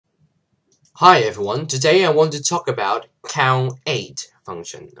Hi everyone, today I want to talk about count 8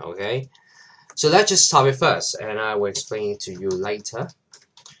 function, okay? So let's just type it first and I will explain it to you later.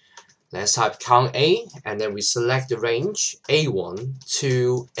 Let's type count 8 and then we select the range A1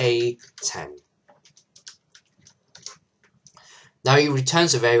 to A10. Now it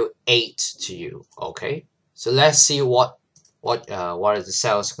returns a value 8 to you, okay? So let's see what the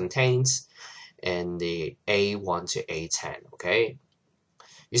cells contains in the A1 to A10, okay?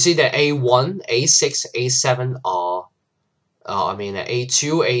 You see that A1, A6, A7 are A2,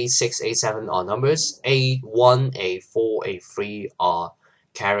 A6, A7 are numbers. A1, A4, A3 are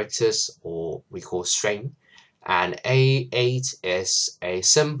characters, or we call string. And A8 is a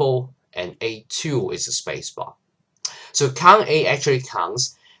symbol, and A2 is a spacebar. So count 8 actually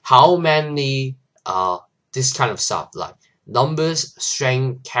counts how many this kind of stuff like numbers,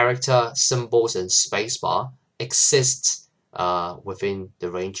 string, character, symbols, and spacebar exists within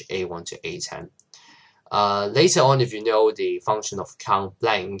the range A1 to A10. Later on, if you know the function of count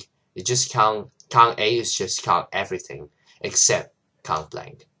blank, you just count A is just count everything except count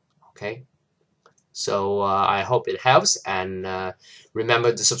blank. Okay, so I hope it helps, and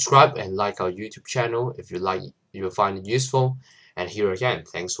remember to subscribe and like our YouTube channel if you find it useful. And here again,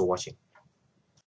 thanks for watching.